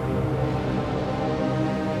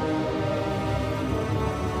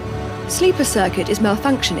 Sleeper circuit is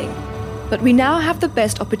malfunctioning, but we now have the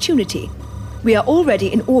best opportunity. We are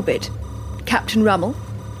already in orbit. Captain Rummel?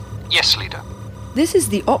 Yes, Leader. This is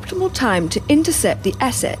the optimal time to intercept the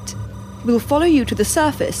asset. We'll follow you to the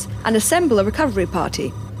surface and assemble a recovery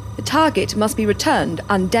party. The target must be returned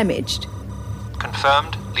undamaged.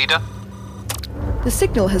 Confirmed, Leader? The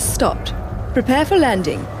signal has stopped. Prepare for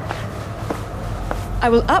landing. I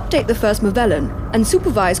will update the first Movellan and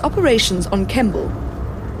supervise operations on Kemble.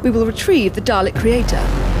 We will retrieve the Dalek creator.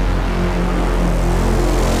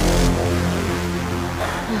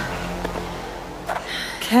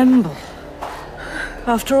 Kemble.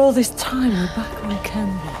 After all this time, we're back on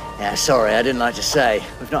Kemble. Yeah, sorry, I didn't like to say.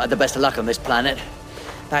 We've not had the best of luck on this planet.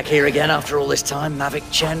 Back here again after all this time,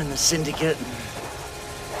 Mavic Chen and the Syndicate.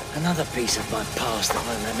 Another piece of my past that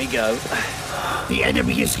won't let me go. The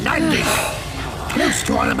enemy is landing, close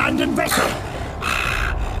to our abandoned vessel.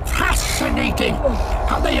 Fascinating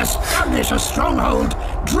how they establish a stronghold,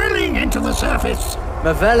 drilling into the surface.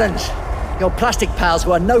 Movellans, your plastic pals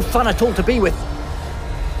were no fun at all to be with.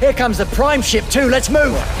 Here comes the prime ship too, let's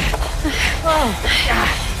move!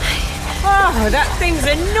 Oh, that thing's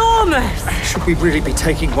enormous! Should we really be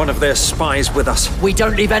taking one of their spies with us? We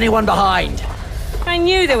don't leave anyone behind! I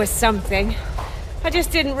knew there was something. I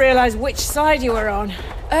just didn't realize which side you were on.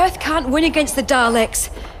 Earth can't win against the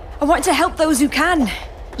Daleks. I want to help those who can.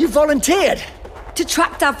 You volunteered? To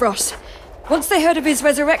track Davros. Once they heard of his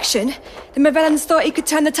resurrection, the Movellans thought he could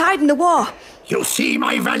turn the tide in the war. You see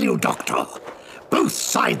my value, Doctor. Both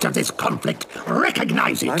sides of this conflict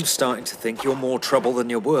recognize it. I'm starting to think you're more trouble than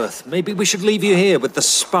you're worth. Maybe we should leave you here with the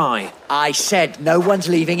spy. I said no one's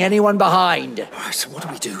leaving anyone behind. So what do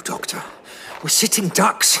we do, Doctor? We're sitting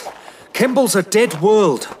ducks. Kemble's a dead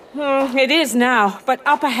world. It is now, but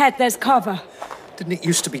up ahead there's cover. Didn't it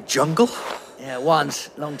used to be jungle? Yeah,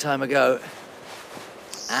 once, long time ago.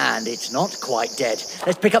 And it's not quite dead.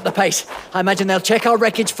 Let's pick up the pace. I imagine they'll check our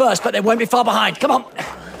wreckage first, but they won't be far behind. Come on.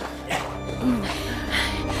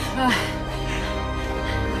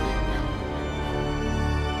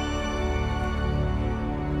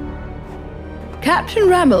 Captain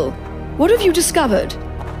Rummel, what have you discovered?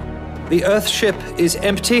 The Earth ship is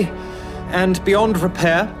empty and beyond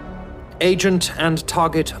repair. Agent and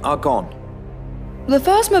target are gone. The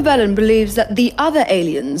first Movellan believes that the other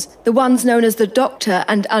aliens, the ones known as the Doctor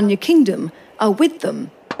and Anya Kingdom, are with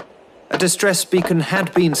them. A distress beacon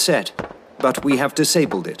had been set, but we have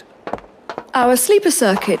disabled it. Our sleeper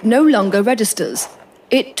circuit no longer registers.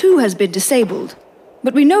 It too has been disabled,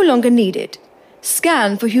 but we no longer need it.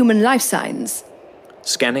 Scan for human life signs.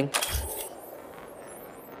 Scanning.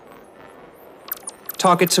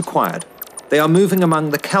 Targets acquired. They are moving among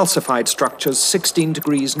the calcified structures 16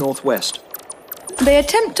 degrees northwest. They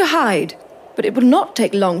attempt to hide, but it will not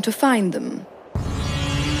take long to find them.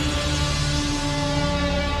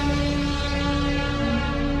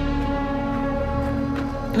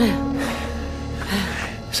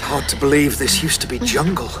 It's hard to believe this used to be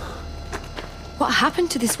jungle. What happened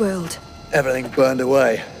to this world? Everything burned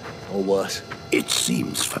away. Or worse. It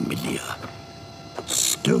seems familiar.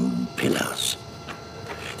 Stone pillars.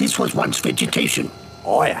 This was once vegetation.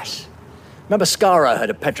 Oh, yes. Remember Skaro had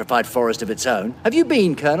a petrified forest of its own? Have you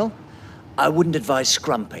been, Colonel? I wouldn't advise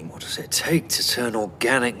scrumping. What does it take to turn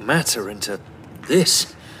organic matter into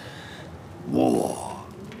this? War.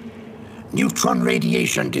 Neutron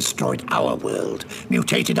radiation destroyed our world,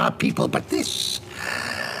 mutated our people, but this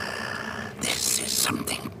is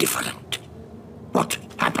something different. What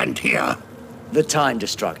happened here? The Time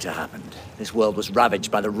Destructor happened. This world was ravaged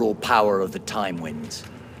by the raw power of the Time Winds.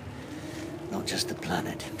 Not just the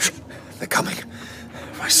planet. They're coming.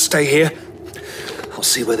 If I stay here, I'll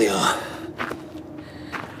see where they are.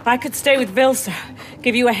 I could stay with Vilsa,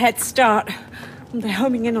 give you a head start. They're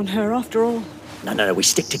homing in on her after all. No, we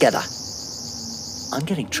stick together. I'm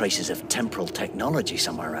getting traces of temporal technology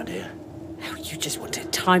somewhere around here. Oh, you just want a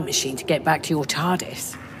time machine to get back to your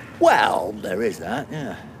TARDIS. Well, there is that,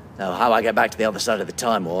 yeah. Now, how I get back to the other side of the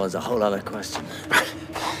Time War is a whole other question.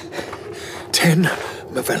 10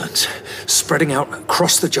 Movellans spreading out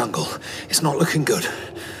across the jungle. It's not looking good.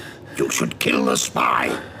 You should kill the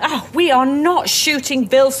spy. Oh, we are not shooting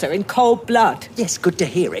Vilsa in cold blood. Yes, good to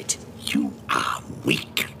hear it. You are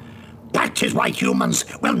weak. That is why humans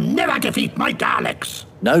will never defeat my Daleks.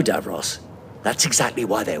 No, Davros. That's exactly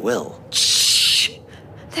why they will. Shh!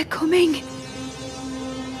 They're coming.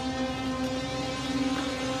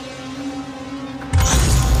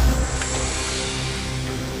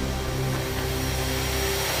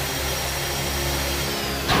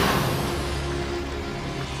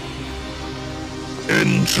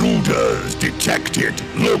 Intruders detected.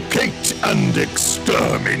 Locate and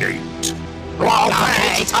exterminate.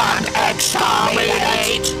 Locate and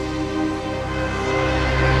exterminate!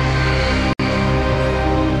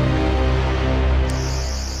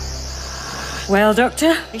 Well,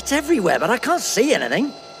 Doctor? It's everywhere, but I can't see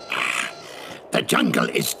anything. The jungle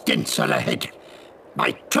is denser ahead.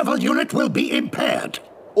 My travel unit will be impaired.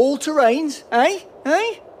 All terrains, eh?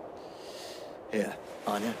 Here,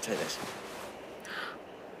 Anya, take this.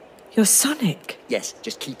 You're sonic. Yes,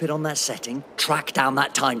 just keep it on that setting. Track down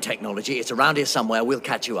that time technology. It's around here somewhere. We'll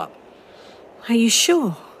catch you up. Are you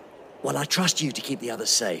sure? Well, I trust you to keep the others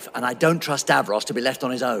safe, and I don't trust Davros to be left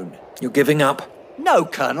on his own. You're giving up? No,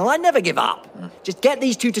 Colonel, I never give up. Just get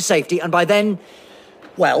these two to safety, and by then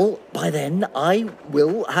I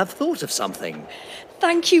will have thought of something.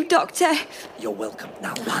 Thank you, Doctor. You're welcome.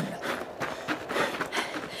 Now run.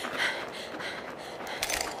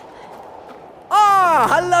 Ah,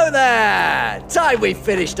 hello there! Time we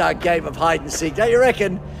finished our game of hide-and-seek, don't you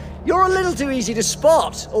reckon? You're a little too easy to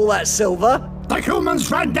spot, all that silver. The humans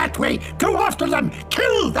ran that way! Go after them!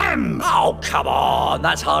 Kill them! Oh, come on!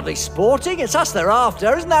 That's hardly sporting. It's us they're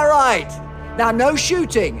after, isn't that right? Now, no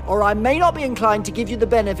shooting, or I may not be inclined to give you the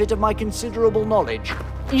benefit of my considerable knowledge.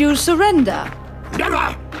 You surrender?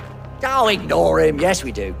 Never! Oh, ignore him. Yes,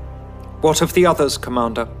 we do. What of the others,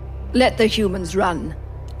 Commander? Let the humans run.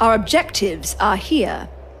 Our objectives are here.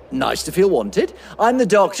 Nice to feel wanted. I'm the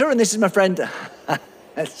Doctor, and this is my friend...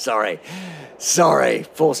 Sorry,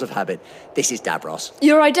 force of habit. This is Davros.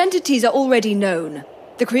 Your identities are already known.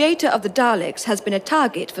 The creator of the Daleks has been a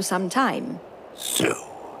target for some time. So,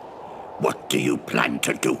 what do you plan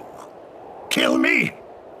to do? Kill me?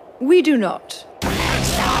 We do not.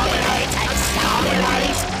 Exterminate!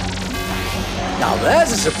 Now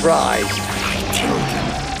there's a surprise. My children,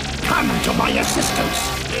 come to my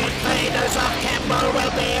assistance. Invaders of Kemble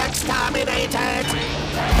will be exterminated.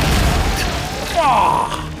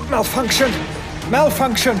 Malfunction!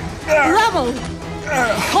 Level!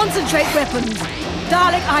 Concentrate weapons!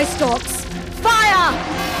 Dalek eye stalks! Fire!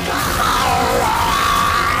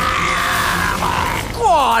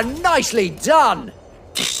 Oh, nicely done!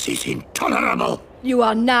 This is intolerable! You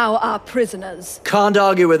are now our prisoners. Can't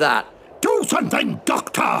argue with that. Do something,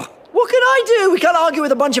 Doctor! What can I do? We can't argue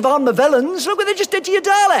with a bunch of armed Movellans. Look what they just did to your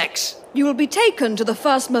Daleks. You will be taken to the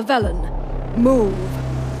first Movellan. Move.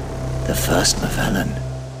 The first Movellan?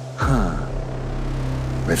 Huh.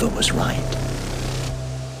 River was right.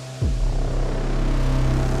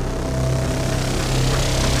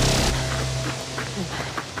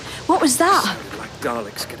 What was that? Sounded like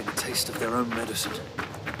Daleks getting a taste of their own medicine.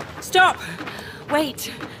 Stop!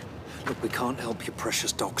 Wait. Look, we can't help your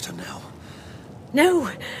precious Doctor now.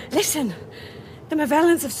 No, listen. The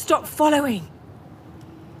Movellans have stopped following.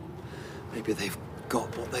 Maybe they've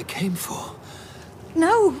got what they came for.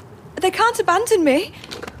 No, they can't abandon me.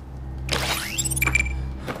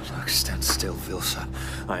 Like Stand still, Vilsa.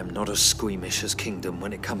 I am not as squeamish as Kingdom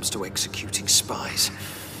when it comes to executing spies.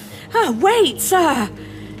 Ah, wait, sir!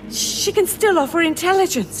 She can still offer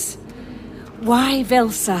intelligence. Why,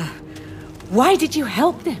 Vilsa? Why did you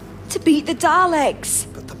help them? To beat the Daleks.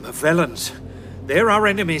 But the Movellans, they're our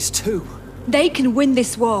enemies too. They can win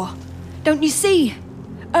this war. Don't you see?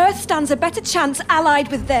 Earth stands a better chance allied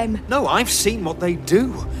with them. No, I've seen what they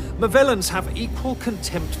do. Movellans have equal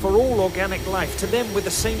contempt for all organic life. To them, we're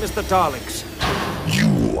the same as the Daleks.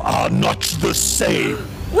 You are not the same.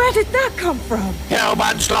 Where did that come from?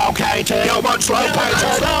 Humans located! Humans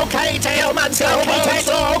located! Humans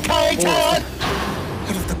located!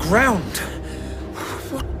 Out of the ground.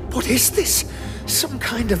 What is this? Some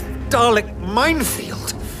kind of Dalek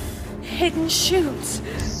minefield. Hidden chutes,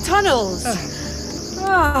 tunnels.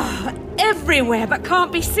 Everywhere but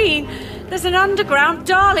can't be seen. There's an underground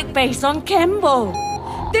Dalek base on Kemble.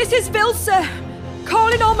 This is Vilsa.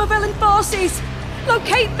 Calling all Movellan forces.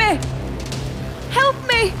 Locate me. Help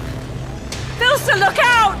me. Vilsa, look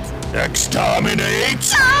out!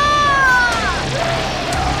 Exterminate!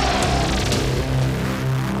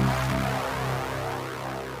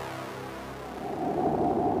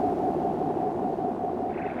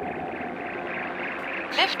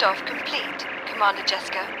 Liftoff complete, Commander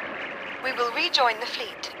Jesko. We will rejoin the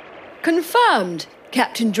fleet. Confirmed,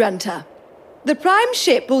 Captain Dranta. The Prime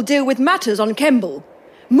ship will deal with matters on Kemble.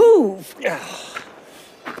 Move!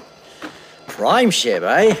 Prime ship,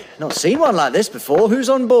 eh? Not seen one like this before. Who's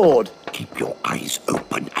on board? Keep your eyes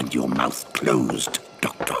open and your mouth closed,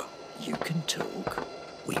 Doctor. You can talk.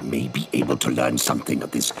 We may be able to learn something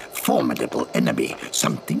of this formidable enemy,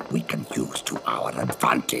 something we can use to our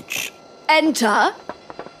advantage. Enter.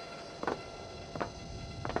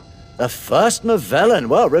 The first Movellan.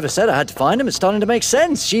 Well, River said I had to find him. It's starting to make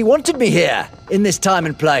sense. She wanted me here, in this time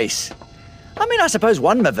and place. I mean, I suppose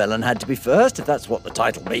one Movellan had to be first, if that's what the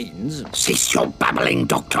title means. Cease your babbling,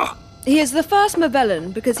 Doctor. He is the first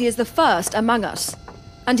Movellan because he is the first among us.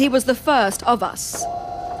 And he was the first of us.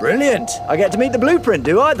 Brilliant. I get to meet the blueprint,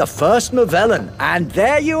 do I? The first Movellan. And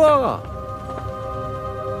there you are.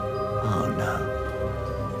 Oh,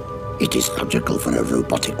 no. It is logical for a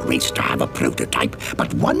robotic race to have a prototype,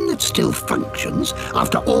 but one that still functions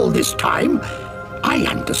after all this time. I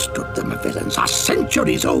understood the Movellans are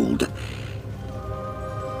centuries old.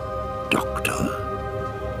 Doctor,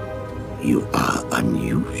 you are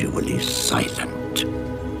unusually silent.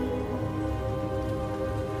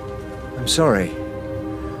 I'm sorry.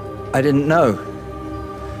 I didn't know.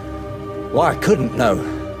 Well, I couldn't know.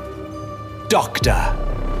 Doctor,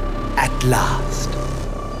 at last.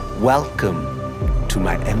 Welcome to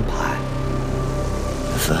my empire.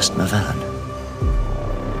 The first Movellan.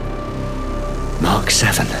 Mark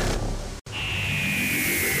 7.